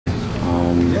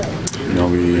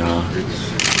we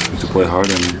need to play hard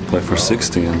and play for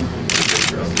 60. And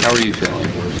how are you feeling?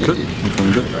 Good. I'm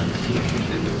feeling good.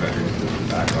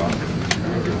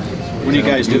 When you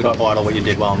guys do about bottle what you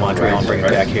did well in Montreal and bring it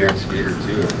back here?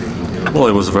 Well,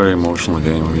 it was a very emotional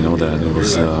game. We know that. It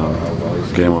was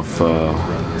a game of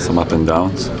some up and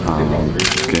downs.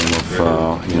 Game of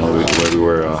where we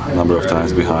were a number of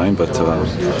times behind, but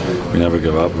we never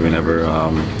gave up. We never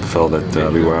felt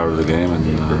that we were out of the game, and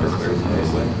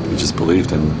we just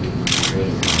believed. And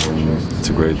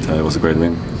it was a great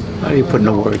win. How do you put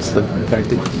into words the fact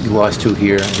that you lost 2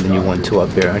 here and then you won 2 up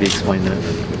there? How do you explain that?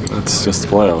 It's just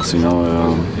playoffs, you know.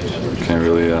 You can't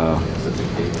really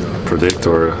predict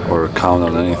or count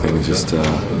on anything. It's just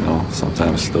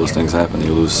sometimes those things happen.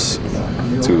 You lose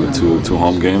two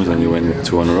home games and you win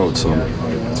 2 on the road. So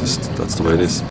that's the way it is.